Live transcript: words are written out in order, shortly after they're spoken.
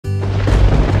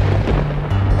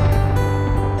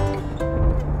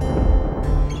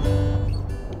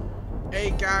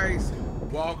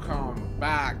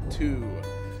2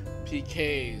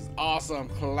 PKs. Awesome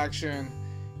collection,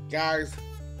 guys.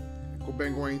 I've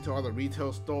been going to all the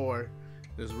retail store.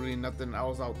 There's really nothing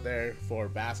else out there for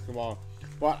basketball,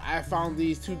 but I found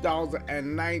these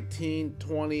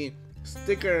 2019-20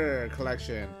 sticker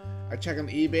collection. I checked on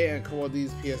eBay, and a couple of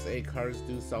these PSA cards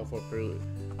do sell for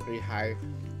pretty high.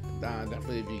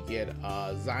 Definitely if you get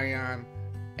Zion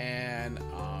and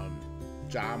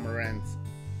Ja Morant's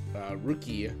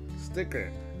rookie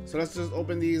sticker. So let's just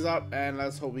open these up and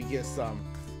let's hope we get some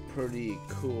pretty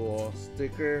cool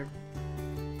sticker.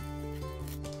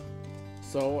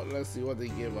 So let's see what they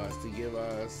give us. They give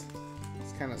us,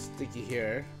 it's kind of sticky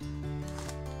here.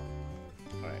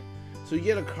 Alright, so you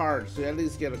get a card, so you at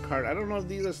least get a card. I don't know if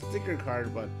these are sticker cards,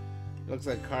 but it looks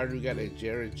like card. We got a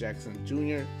Jared Jackson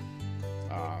Jr.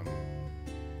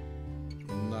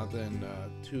 Nothing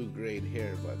too great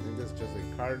here, but I think this is just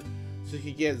a card. So you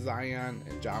could get Zion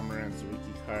and Ja Morant's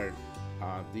rookie card,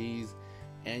 these,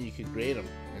 and you could grade them,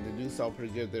 and they do sell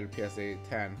pretty good. They're PSA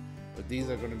 10, but these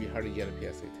are going to be hard to get a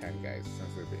PSA 10, guys,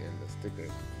 since they've been in the sticker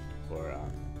for a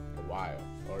while,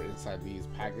 or inside these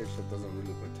package that doesn't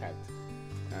really protect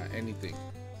anything.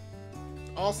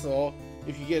 Also,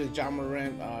 if you get a Ja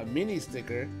Morant mini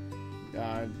sticker,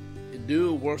 it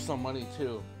do worth some money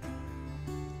too.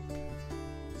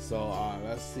 So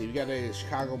let's see, we got a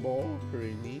Chicago Bull,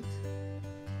 pretty neat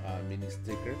mini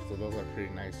sticker. So those are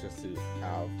pretty nice just to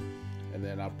have. And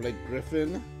then Blake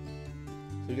Griffin. So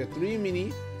we got three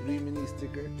mini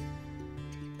sticker.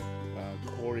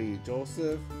 Corey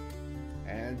Joseph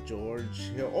and George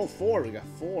Hill. Oh, four. We got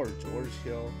four. George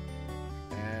Hill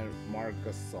and Marc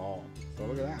Gasol. So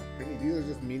look at that. Pretty. These are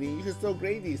just mini. You can still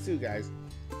grade these too, guys.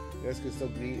 You guys can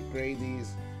still grade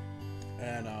these.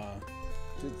 And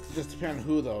just depend on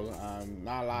who though.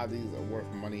 Not a lot of these are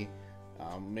worth money.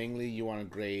 Mainly you want to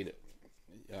grade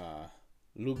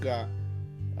Luka,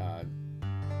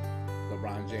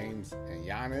 LeBron James, and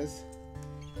Giannis.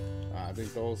 I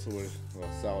think those will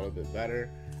sell a little bit better.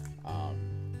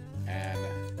 And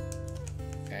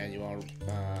you want to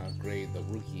grade the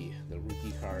rookie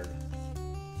card.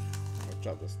 I'll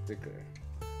drop the sticker.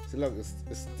 See, look, it's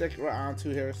stick right onto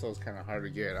here, so it's kind of hard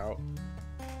to get out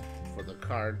for the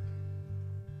card.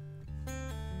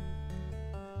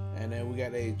 And then we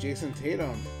got a Jason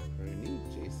Tatum. Very neat,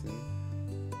 Jason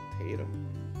Tatum.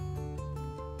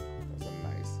 That's a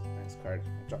nice card.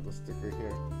 I'll drop the sticker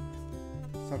here.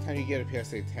 Sometimes you get a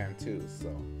PSA 10 too. So,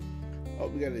 oh,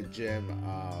 we got a Jim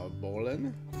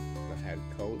Boylen, the head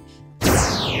coach.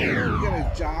 Oh, we got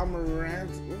a Ja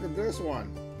Morant. Look at this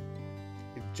one.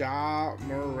 A Ja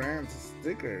Morant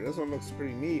sticker. This one looks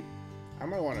pretty neat. I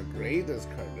might want to grade this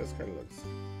card. This card looks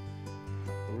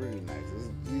really nice.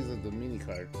 These are the mini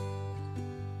card.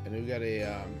 And we got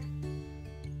a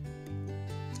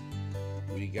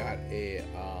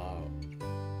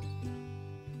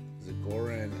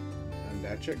Goran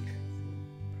Dragic.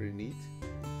 Pretty neat.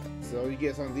 So you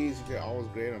get some of these, you can always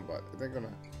grade them, but they're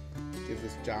gonna give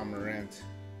this Ja Morant.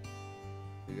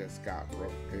 We got Scott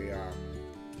Brooke.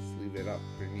 Sleeve it up,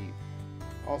 pretty neat.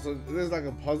 Also, there's like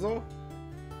a puzzle.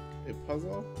 So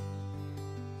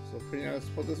pretty nice. Let's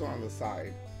put this one on the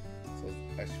side. So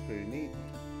that's pretty neat.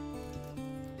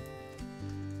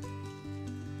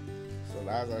 So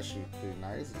that's actually pretty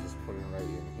nice. Just put it right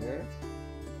in here.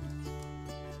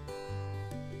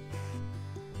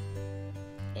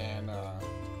 And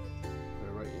put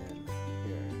it right in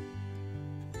here.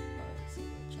 Alright, let's see.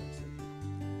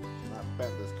 Not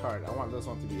bet this card. I want this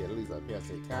one to be at least a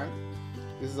PSA 10.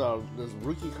 This is this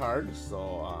rookie card,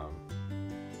 so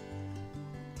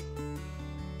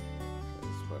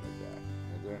let's put it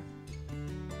right there.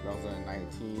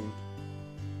 2019.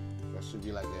 That should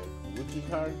be like a rookie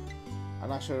card. I'm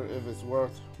not sure if it's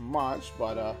worth much,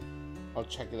 but I'll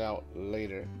check it out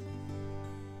later.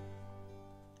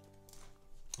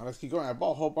 Now let's keep going. I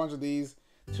bought a whole bunch of these.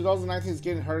 2019 is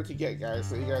getting harder to get, guys,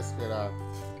 so you guys could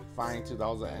find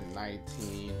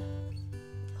 2019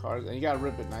 cards, and you gotta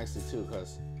rip it nicely too,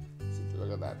 because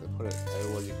look at that. They put it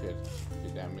everywhere you could.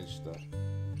 You damage the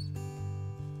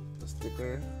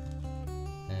sticker,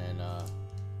 and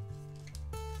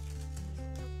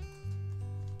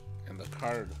the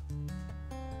card.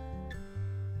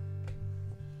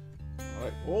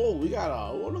 Alright. Oh, we got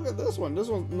oh, look at this one. This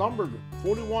one's numbered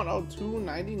 41 out of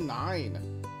 299.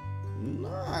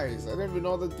 Nice. I didn't even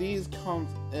know that these come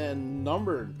in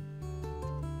numbered.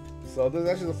 So this is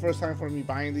actually the first time for me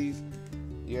buying these.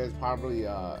 You guys probably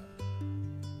not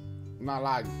a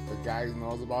lot of the guys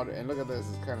knows about it. And look at this,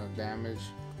 it's kind of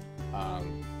damaged.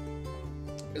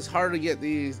 It's hard to get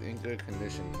these in good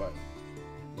condition, but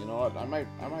you know what? I might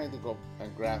have to go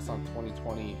and grab some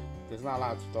 2020. There's not a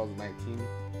lot of 2019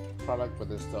 product, but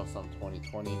there's still some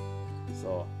 2020,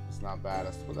 so it's not bad.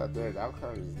 Let's put that there. That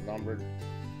card is numbered.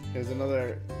 Here's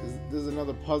another. There's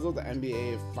another puzzle, the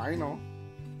NBA Final.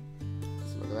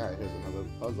 So look at that. Here's another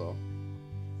puzzle.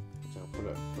 Which I'll put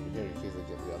it over here in case I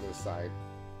get the other side.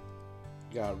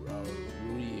 Got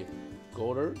Rudy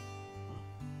Gobert.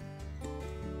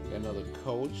 Got another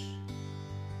coach.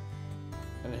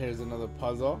 And here's another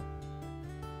puzzle.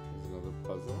 Here's another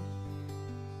puzzle.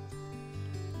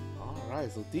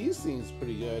 Alright, so these seems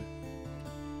pretty good.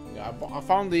 Yeah, I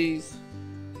found these.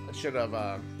 I should have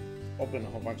opened a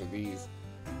whole bunch of these.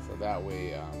 So that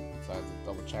way, so I have to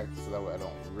double check so that way I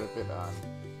don't rip it on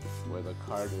where the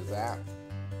card is at.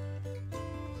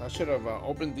 So I should have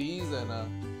opened these and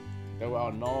that way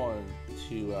I'll know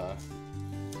to oh,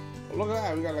 look at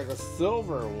that, we got like a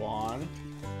silver one.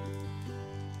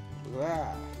 Look at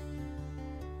that.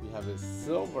 We have a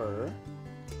silver.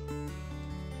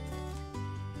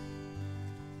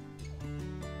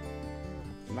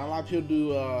 Not a lot of people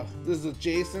do, this is a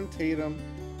Jason Tatum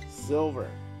silver.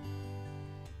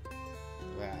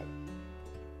 Look at that.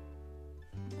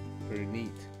 Pretty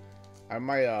neat. I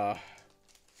might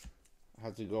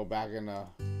have to go back and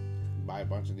buy a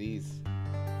bunch of these.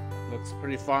 Looks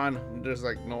pretty fun. There's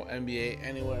like no NBA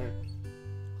anywhere.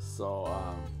 So,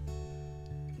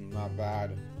 not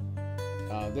bad.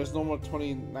 There's no more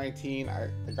 2019. I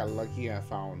got lucky and I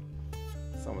found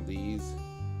some of these.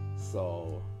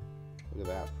 So look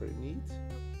at that, pretty neat.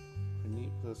 Pretty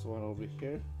neat. This one over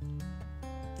here.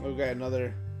 We got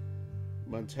another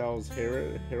Montel's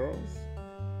Heroes.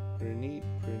 Pretty neat,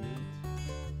 pretty neat.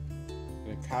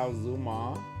 And Kyle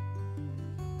Zuma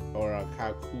or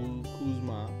Kyle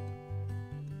Kuzma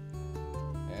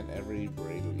and Avery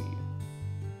Bradley.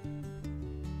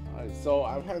 Alright, so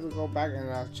I've had to go back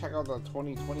and check out the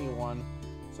 2021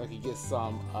 so I could get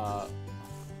some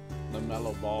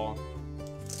LaMelo Ball.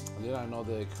 And then I know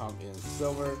they come in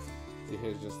silver. See,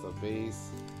 here's just the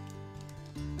base.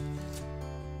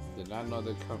 Did not know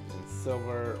they come in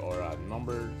silver or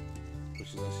numbered,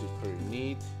 which is actually pretty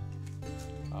neat.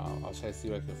 I'll try to see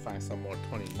if I can find some more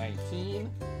 2019.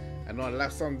 I know I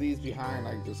left some of these behind.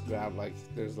 I just grabbed like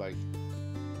there's like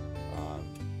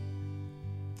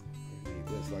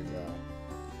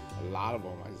a lot of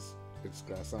them. I just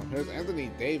grabbed some. Here's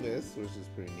Anthony Davis, which is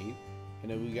pretty neat. And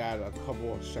then we got a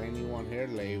couple shiny one here,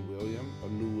 Lou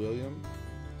Williams,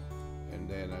 and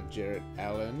then Jarrett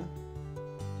Allen,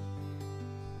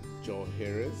 Joe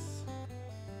Harris,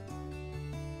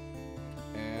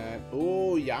 and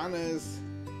oh, Giannis.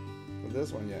 But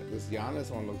this one yet? This Giannis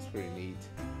one looks pretty neat.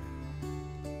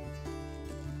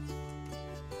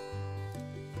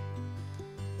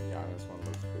 Giannis one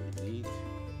looks pretty neat.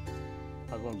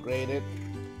 I'm gonna grade it,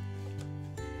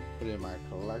 put it in my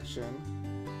collection.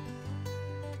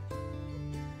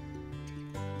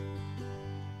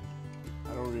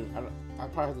 I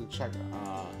probably have to check to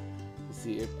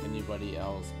see if anybody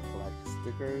else collects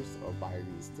stickers or buy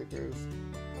these stickers.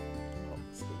 Oh,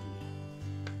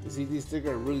 you see, these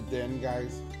stickers are really thin,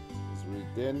 guys. It's really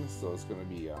thin, so it's gonna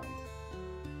be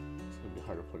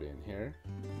hard to put it in here.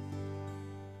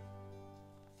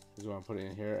 Just want to put it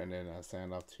in here and then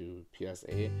send it off to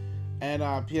PSA. And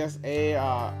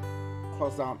PSA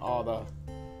closed down all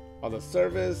the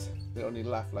service. They only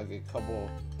left like a couple.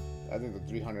 I think the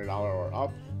 $300 or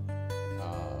up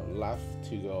left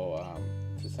to go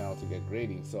to send out to get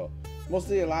grading. So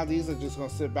mostly a lot of these are just gonna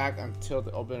sit back until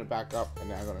they open it back up, and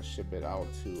then I'm gonna ship it out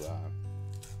to.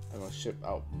 I'm gonna ship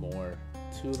out more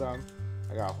to them.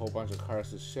 I got a whole bunch of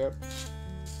cards to ship.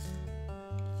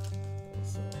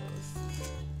 So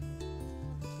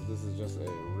this is just a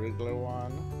regular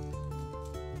one.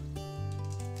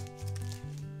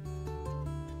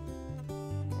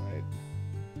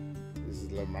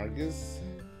 LaMarcus,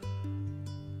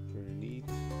 pretty neat.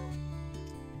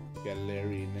 You got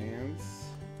Larry Nance.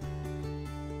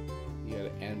 You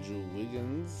got Andrew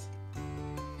Wiggins,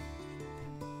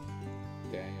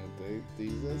 Daniel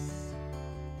Thesis,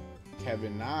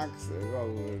 Kevin Knox.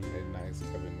 Oh, very nice,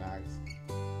 Kevin Knox.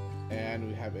 And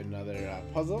we have another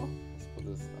puzzle. Let's put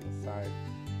this on the side.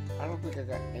 I don't think I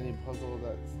got any puzzle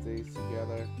that stays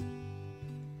together.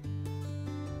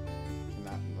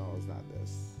 No, it's not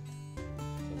this.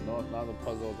 Not the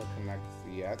puzzle that connects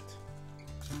yet.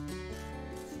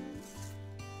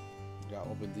 You gotta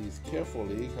open these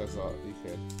carefully because you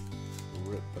could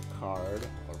rip the card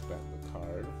or bend the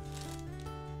card.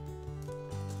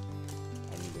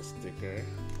 I need a sticker.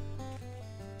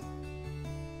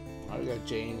 Now we got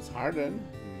James Harden.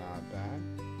 Not bad.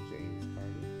 James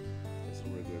Harden. That's a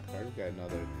regular card. We got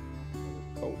another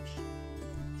coach.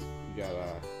 We got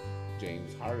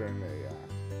James Harden,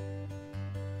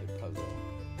 a puzzle.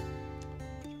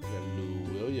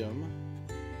 William.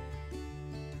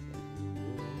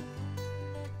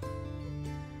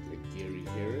 Gary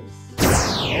Harris.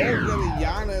 Oh, we got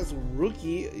a Giannis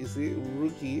rookie. You see,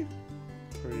 rookie.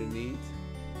 Pretty neat.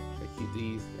 I keep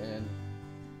these in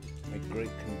a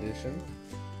great condition.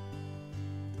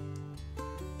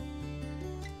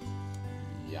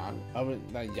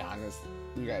 Not Giannis.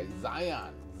 We got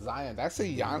Zion. Zion. Did I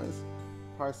say Giannis?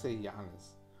 Probably say Giannis.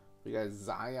 We got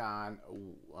Zion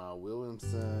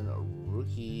Williamson, a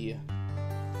rookie.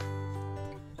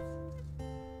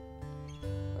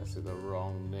 I said the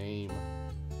wrong name.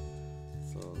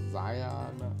 So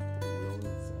Zion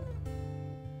Williamson.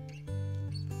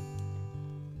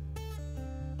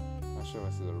 Not sure if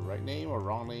I said the right name or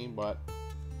wrong name, but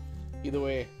either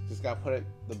way, just gotta put it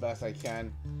the best I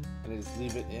can, and then just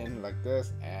leave it in like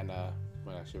this. And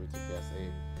when I ship it to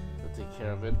PSA, they'll take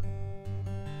care of it.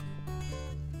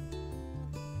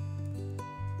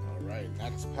 All right,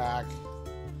 next pack,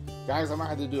 guys. I might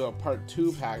have to do a part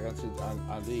 2 pack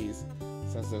on these,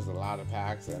 since there's a lot of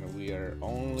packs, and we are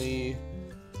only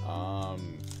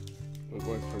we're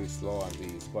going pretty slow on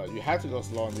these. But you have to go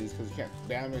slow on these because you can't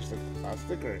damage the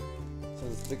sticker.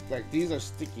 So like these are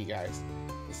sticky, guys.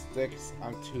 It sticks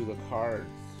onto the cards.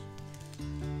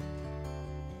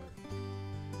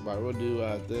 But we'll do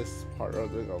this part. Oh,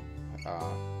 there we go.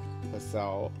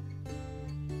 Pascal.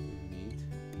 Neat.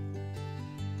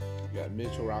 You got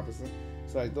Mitchell Robinson.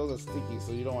 So like those are sticky,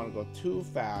 so you don't want to go too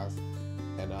fast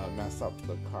and mess up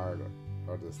the card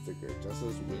or the sticker. Just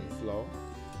as Winslow.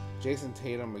 Jason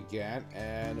Tatum again,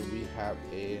 and we have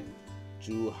a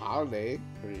Jrue Holiday.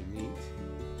 Pretty neat.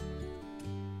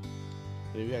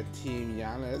 Then we have Team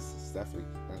Giannis, Stephen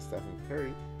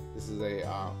Curry. This is a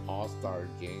all-star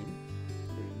game.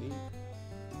 Pretty neat.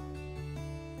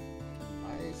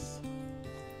 Nice.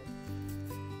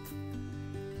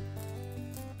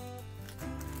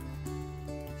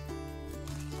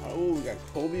 Oh, we got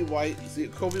Kobe White. See,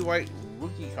 Kobe White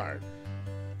rookie card.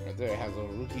 Right there, it has a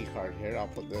rookie card here. I'll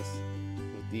put this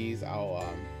with these. I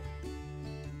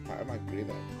might grade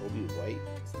that Kobe White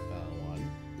one.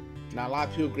 Now a lot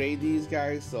of people grade these,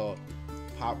 guys, so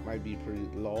pop might be pretty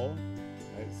low.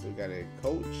 Right, so we got a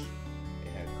coach, a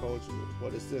head coach.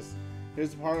 What is this?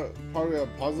 Here's part of a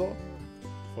puzzle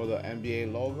for the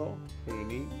NBA logo. Pretty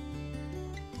neat.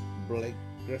 Blake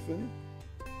Griffin,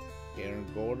 Aaron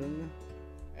Gordon,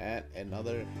 and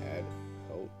another head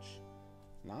coach.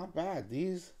 Not bad.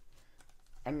 These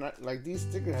are not like these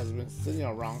stickers has been sitting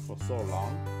around for so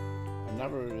long. I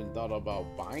never even thought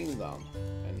about buying them,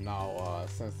 and now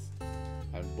since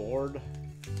I'm bored.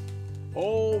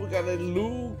 Oh, we got a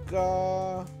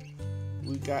Luka.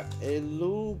 We got a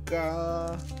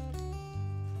Luka.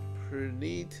 Pretty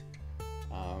neat.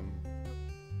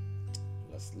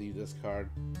 Let's leave this card.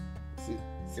 See,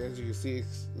 as you can see,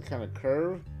 it's kind of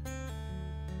curved.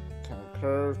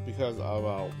 Because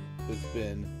of it's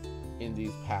been in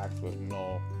these packs with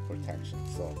no protection.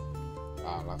 So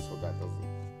that's what that doesn't.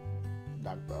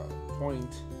 Not the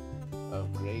point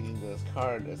of grading this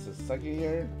card. It's a second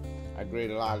year. I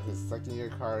grade a lot of his second year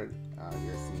card.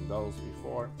 You guys seen those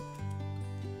before,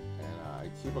 and I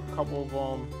keep a couple of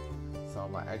them. Some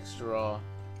of my extra.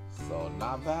 So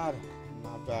not bad.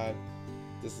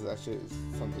 This is actually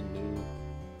something new.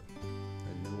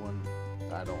 A new one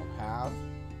that I don't have.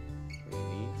 Pretty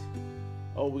neat.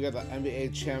 Oh, we got the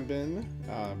NBA champion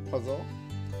puzzle.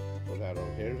 Put that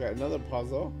over here. We got another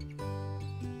puzzle.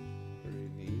 Pretty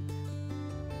neat.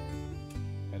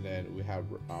 And then we have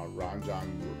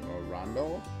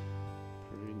Rondo.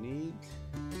 Pretty neat.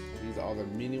 These are all the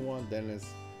mini ones. Dennis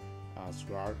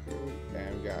Scarker.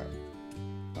 And we got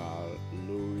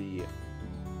Lauri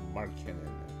Markkanen.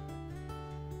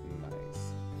 Nice.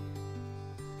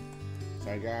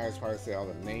 Sorry guys, probably say all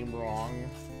the name wrong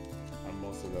on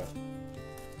most of the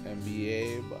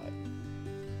NBA, but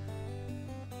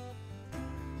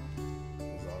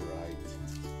it's alright.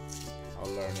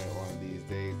 I'll learn it one of these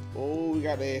days. Oh, we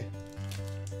got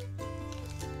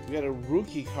a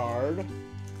rookie card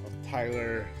of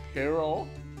Tyler Hero.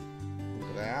 Look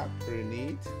at that, pretty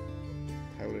neat.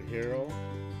 Tyler Hero.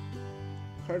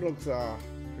 Card looks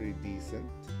pretty decent.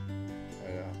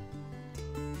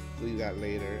 Leave that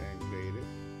later and grade it.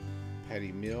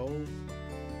 Patty Mills.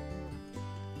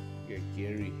 We got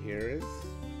Gary Harris.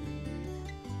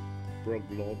 Brooke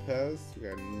Lopez. We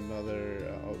got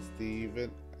another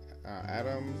Steven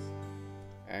Adams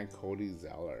and Cody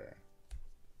Zeller.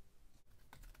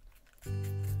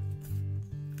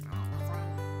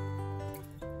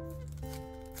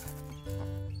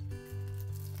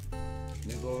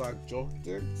 Nikola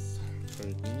Jokic.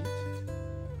 Pretty neat.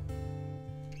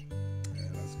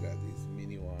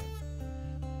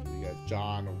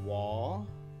 John Wall,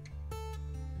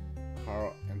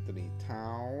 Carl Anthony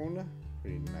Town,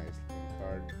 pretty nice looking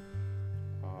card.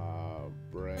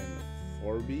 Bryn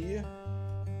Forby,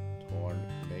 Torn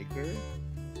Maker,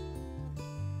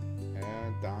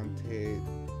 and Dante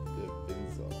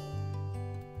DeVincenzo.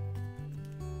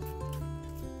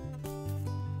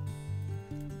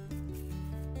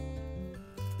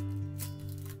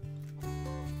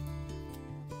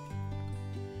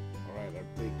 Alright, our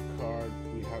big card,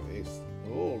 we have a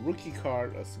rookie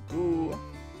card, a School.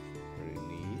 Pretty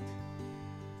neat.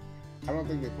 I don't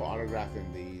think they put autograph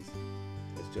in these.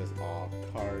 It's just all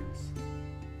cards.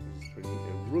 It's pretty neat. A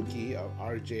rookie of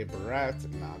RJ Barrett.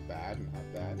 Not bad,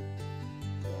 not bad.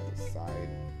 On the side.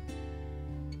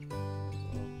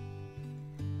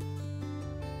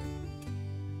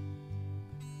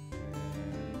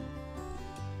 And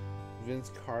Vince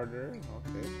Carter.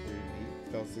 Okay, pretty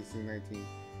neat. Fell 16-19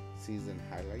 season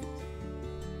highlight.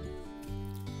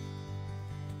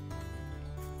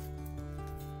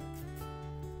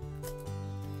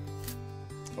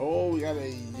 Oh, we got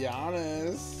a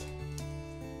Giannis.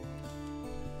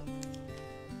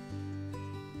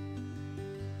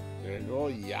 There you go,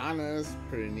 Giannis.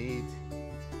 Pretty neat.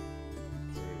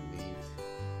 Pretty neat.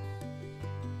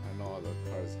 I know all the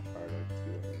cards are in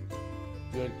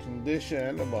good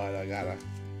condition, but I gotta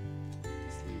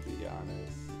just leave the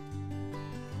Giannis.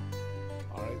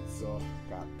 Alright, so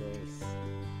got this.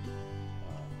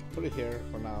 Put it here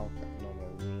for now. Got no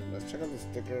more room. Let's check out the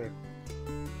sticker.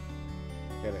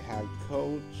 Got a head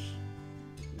coach.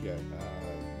 We got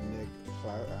Nick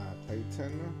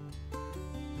Clayton.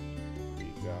 We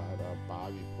got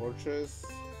Bobby Portis.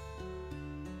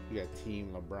 We got Team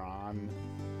LeBron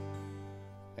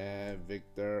and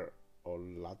Victor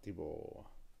Oladipo.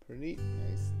 Pretty neat.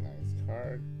 Nice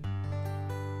card.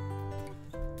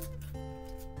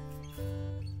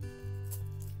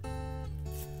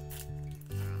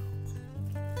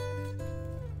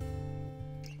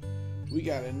 We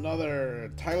got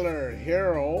another Tyler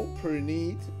Hero, pretty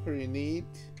neat. We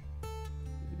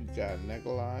got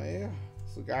Nikolai.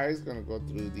 So guys, gonna go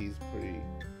through these pretty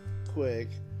quick.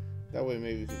 That way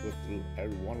maybe we can go through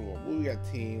every one of them. We got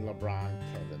Team LeBron,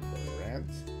 Kevin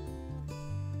Durant.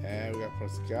 And we got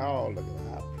Pascal, look at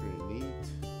that, pretty neat.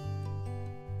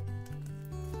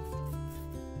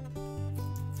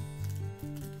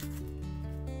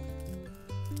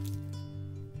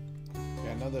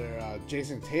 Another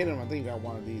Jason Tatum. I think got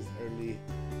one of these early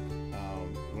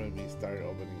when we started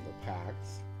opening the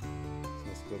packs. So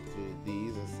let's go through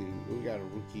these and see. We got a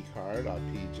rookie card on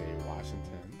PJ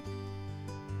Washington.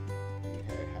 We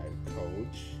had head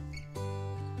coach.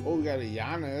 Oh, we got a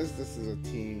Giannis. This is a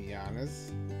team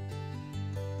Giannis.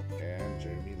 And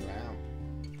Jeremy Lamb.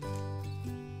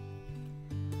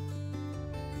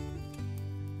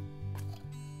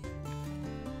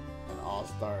 An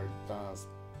all-star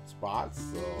spots,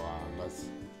 so let's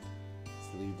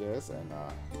leave this and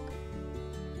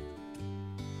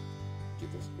get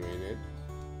this graded.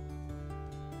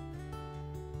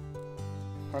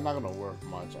 Probably not gonna work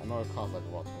much. I know it costs like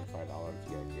about $25 to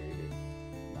get graded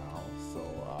now, so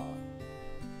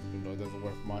even though it doesn't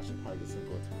work much, it probably doesn't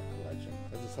go to my collection.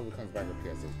 Let's just hope it comes back to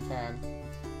PSA 10.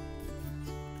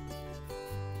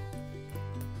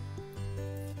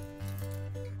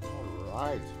 All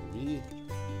right,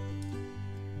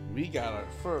 we got our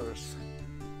first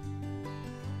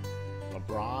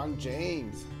LeBron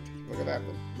James. Look at that.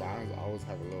 The lines always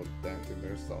have a little dent in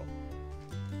there, so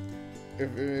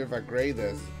if I grade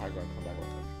this, it's probably gonna come back with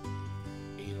an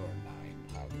 8 or a 9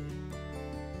 probably.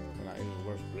 Not even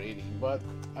worth grading, but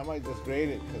I might just grade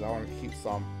it because I want to keep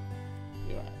some.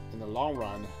 You know, in the long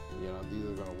run, you know, these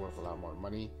are gonna worth a lot more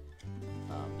money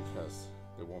because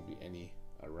there won't be any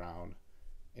around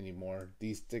anymore.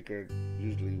 These stickers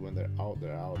usually when they're out and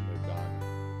they're done.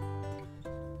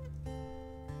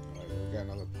 Alright, we got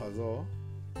another puzzle.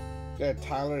 Got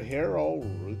Tyler Hero,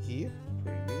 rookie,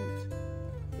 pretty neat.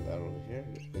 Put that over here.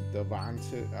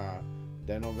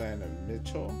 Donovan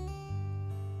Mitchell.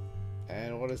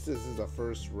 And what is this? This is the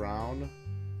first round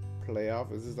playoff.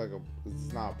 This is like this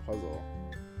is not a puzzle.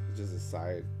 It's just a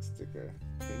side sticker.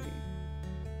 Pretty neat.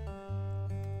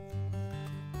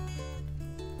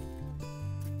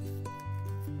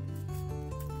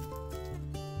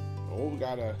 Oh, we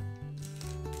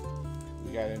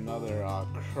got another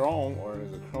chrome, or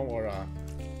is it chrome or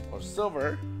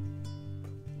silver?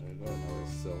 There we go, another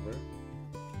silver.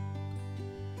 A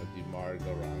DeMar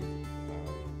DeRozan.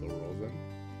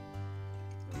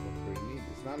 Pretty neat.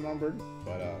 It's not numbered,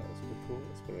 but it's pretty cool.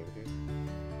 Let's put it over here.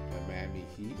 A Miami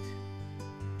Heat.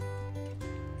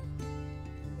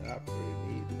 That pretty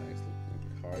neat. Nice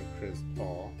looking card. Chris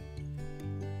Paul.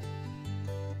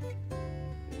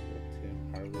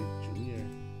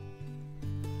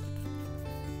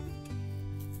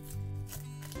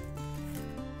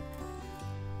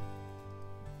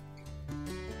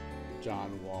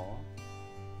 John Wall.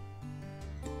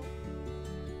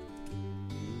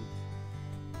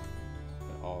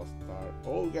 All-star.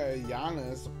 Oh, we got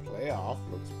Giannis playoff.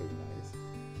 Looks pretty nice.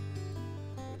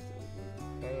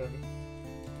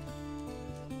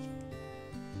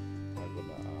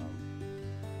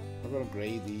 I'm gonna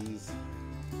grade these.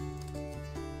 You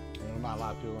know, not a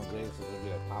lot of people gonna grade, so it's gonna be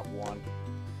the top one,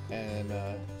 and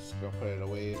just gonna put it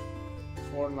away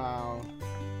for now.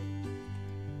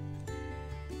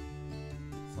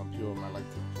 Some people might like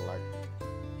to collect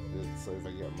it, so if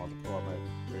I get multiple, I might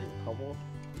grade a couple.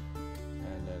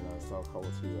 And then sell a couple to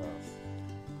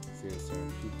see if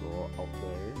certain people out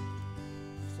there,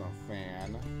 some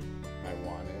fan might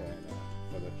want it, and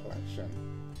for the collection.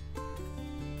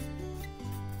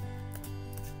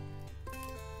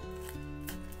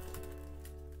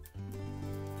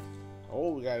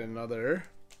 Oh, we got another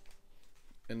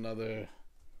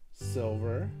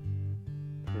silver,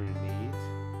 pretty neat.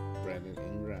 Brandon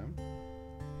Ingram,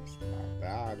 it's not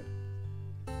bad.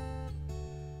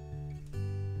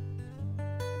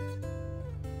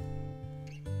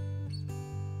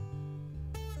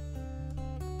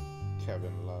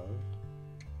 Kevin Love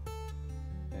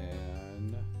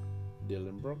and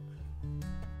Dylan Brooke.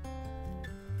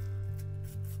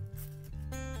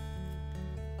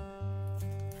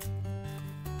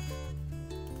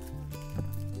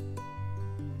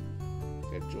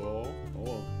 Got Joel.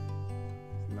 Oh,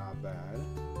 it's not bad.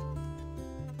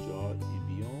 Joel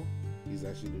Ibion. He's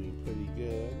actually doing pretty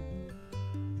good.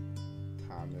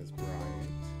 Thomas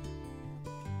Bryant.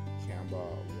 Kemba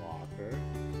Walker.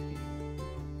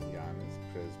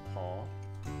 Chris Paul,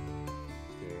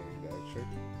 Darren Thatcher,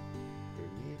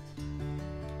 pretty neat.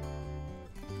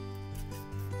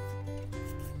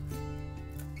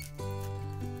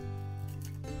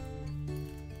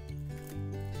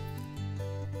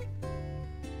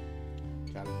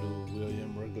 Gotta do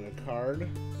William regular card.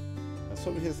 Let's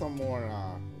hope we hit some more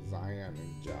Zion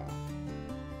and Ja.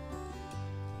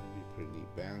 Be pretty neat.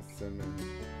 Ben Simmons,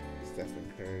 Stephen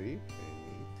Curry.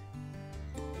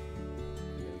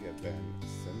 Ben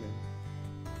Simmons.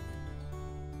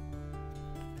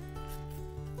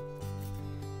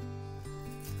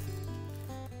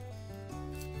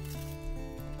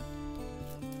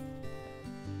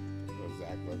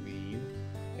 Zach LaVine.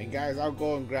 And guys, I'll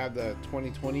go and grab the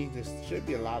 2020. There should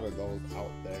be a lot of those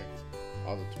out there.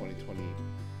 All the 2020.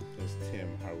 There's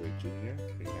Tim Hardaway Jr.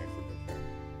 Pretty nice looking card.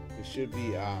 There should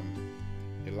be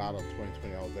a lot of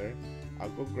 2020 out there. I'll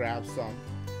go grab some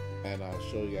and I'll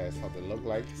show you guys how they look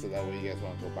like, so that way you guys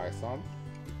want to go buy some,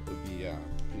 it'll be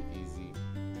pretty easy.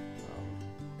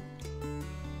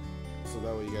 So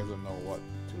that way you guys will know what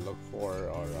to look for,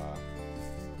 or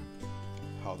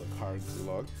how the cards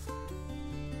look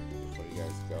before you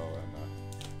guys go and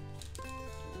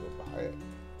go buy it.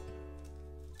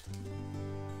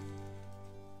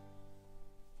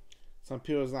 Some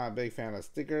people's not a big fan of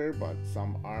sticker, but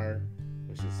some are,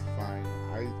 which is fine.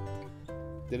 I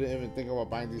didn't even think about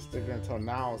buying these stickers until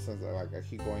now, since I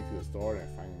keep going to the store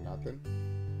and finding nothing.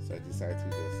 So I decided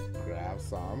to just grab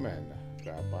some and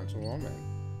grab a bunch of them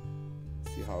and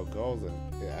see how it goes, and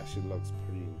it actually looks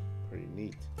pretty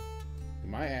neat. In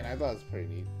my end, I thought it was pretty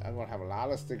neat. I'm gonna have a lot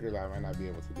of stickers that I might not be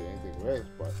able to do anything with,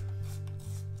 but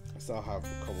I still have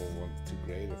a couple of ones to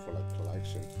grade it for like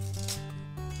collection.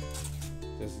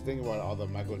 Just think about all the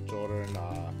Michael Jordan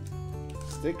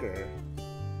sticker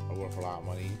are worth a lot of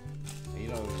money. And you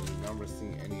don't remember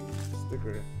seeing any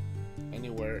sticker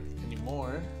anywhere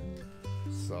anymore.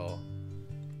 So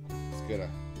let's get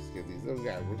these. We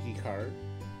got a rookie card.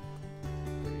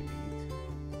 Pretty neat.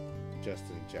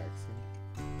 Justin Jackson.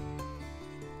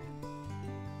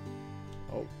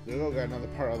 Oh, there we go. Got another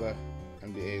part of the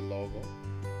NBA logo.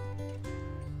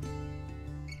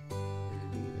 Pretty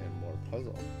neat, and more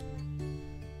puzzle.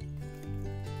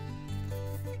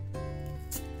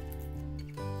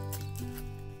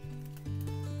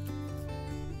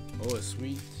 Oh, a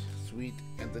sweet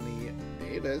Anthony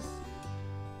Davis.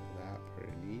 That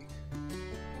pretty neat.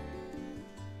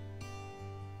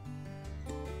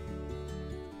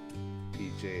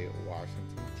 PJ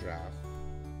Washington draft.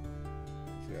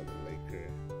 See how the Laker.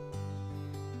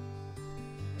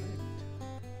 Right.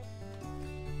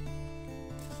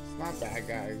 It's not bad,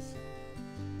 guys.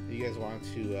 You guys want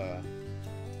to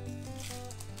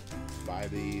buy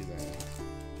these and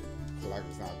collect?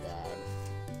 It's not bad.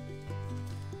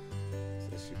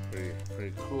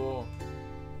 Pretty cool.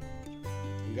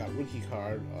 We got rookie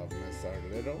card of Nassar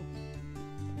Little,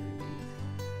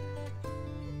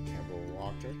 Campbell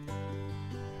Walker,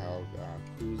 Kyle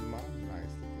Kuzma,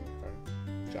 nice looking card.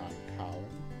 John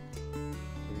Collins,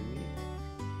 pretty neat.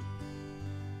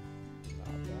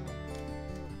 Not bad.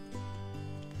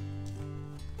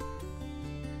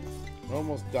 We're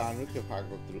almost done. We could probably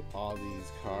go through all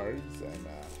these cards and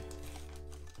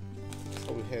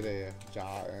so we hit a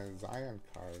Ja and Zion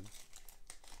card.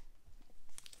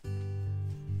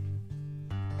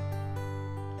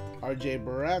 RJ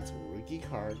Barrett, rookie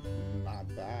card,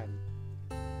 not bad.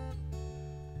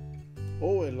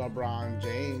 Oh, and LeBron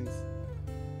James.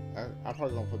 I'm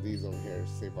probably gonna put these over here,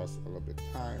 save us a little bit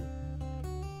of time.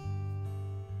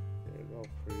 There you go,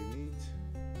 pretty neat.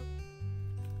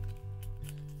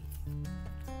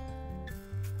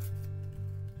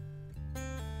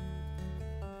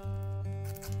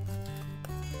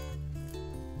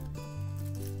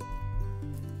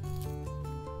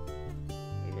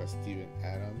 We got Steven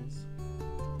Adams.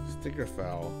 Sticker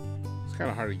fell. It's kind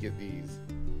of hard to get these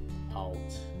out.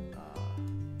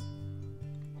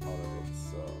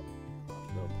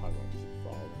 They'll probably keep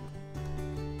falling.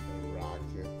 The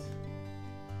Rocket.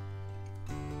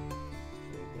 There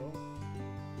we go.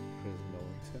 Chris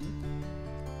Millington.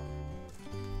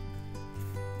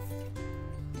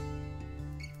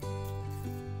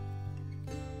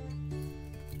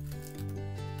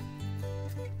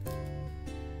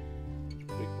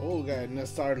 Big old guy,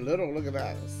 Nassar Little. Look at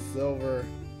that. Silver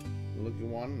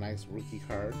looking one. Nice rookie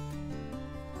card.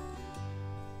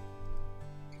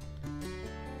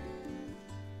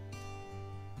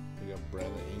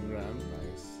 Brandon Ingram,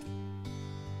 nice.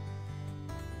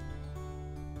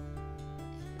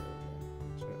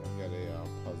 Okay, I've got a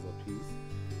puzzle piece.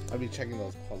 I'll be checking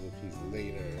those puzzle pieces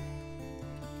later.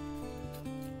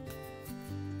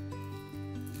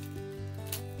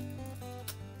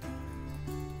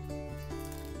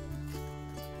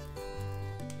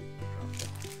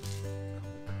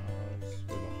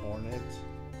 For the Hornet,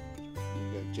 you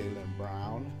got Jaylen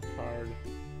Brown card.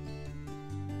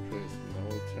 Chris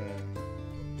Middleton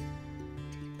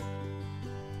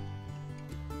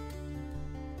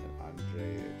and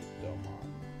Andre Delmon.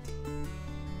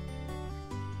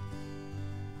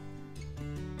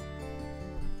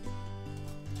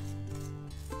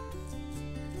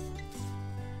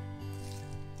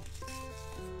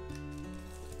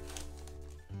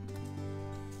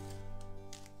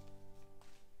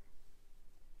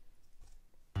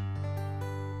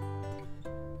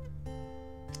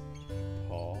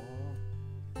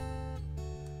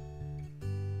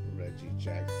 Reggie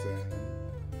Jackson,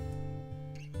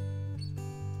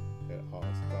 the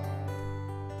All-Star,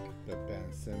 the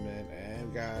Ben Simmons, and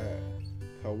we got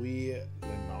Kawhi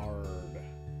Leonard.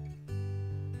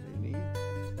 Pretty neat.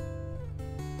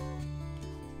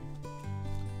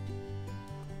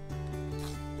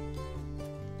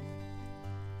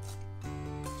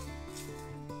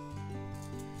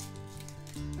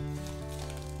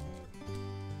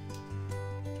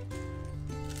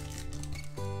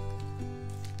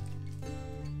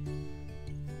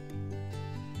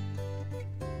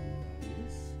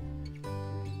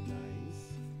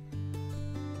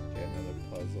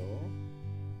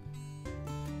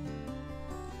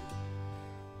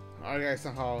 Alright guys,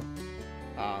 somehow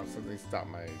something stopped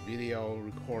my video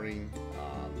recording.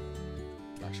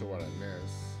 Not sure what I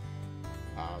missed.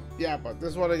 Yeah, but this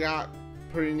is what I got.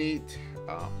 Pretty neat.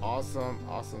 Awesome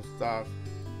stuff.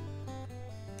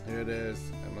 Here it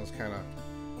is. And those kind of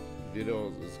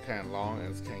videos is kind of long and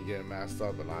it's kind of getting messed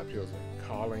up. A lot of people are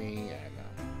calling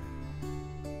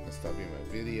and stopping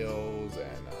my videos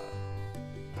and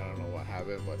I don't know what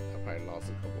happened, but I probably lost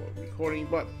a couple of recording.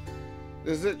 But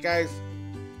this is it, guys.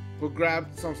 Go grab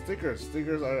some stickers.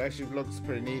 Stickers are actually looks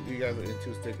pretty neat. You guys are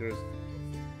into stickers.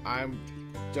 I'm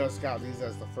just got these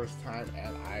as the first time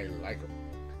and I like them.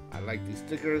 I like these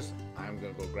stickers. I'm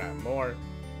gonna go grab more.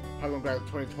 I'm gonna grab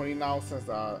 2020 now since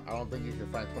I don't think you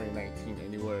can find 2019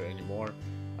 anywhere anymore.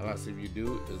 Unless if you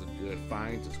do, it's a good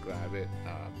find. Just grab it,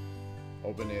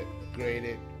 open it, grade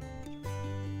it.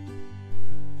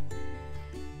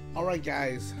 All right,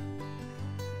 guys.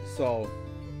 So.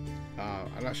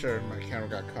 I'm not sure if my camera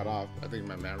got cut off. I think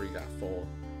my memory got full.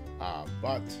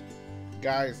 But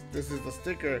guys, this is the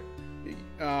sticker.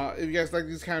 If you guys like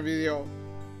this kind of video,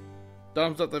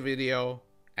 thumbs up the video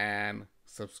and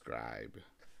subscribe.